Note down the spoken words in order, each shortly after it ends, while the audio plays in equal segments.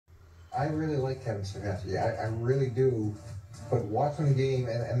I really like Kevin Stefanski. I really do. But watching the game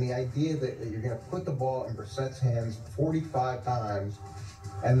and the idea that you're going to put the ball in Brissett's hands 45 times,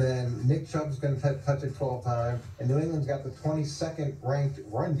 and then Nick Chubb's going to touch it 12 times, and New England's got the 22nd ranked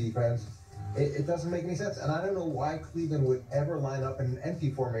run defense, it doesn't make any sense. And I don't know why Cleveland would ever line up in an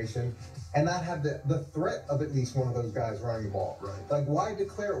empty formation and not have the threat of at least one of those guys running the ball. Right. Like, why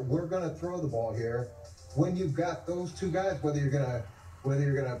declare we're going to throw the ball here when you've got those two guys, whether you're going to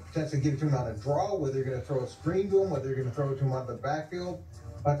potentially give it to him on a draw, whether you're going to throw a screen to him, whether you're going to throw it to him on the backfield.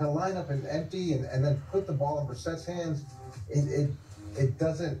 But to line up in empty and then put the ball in Brissett's hands, it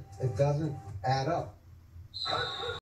doesn't add up.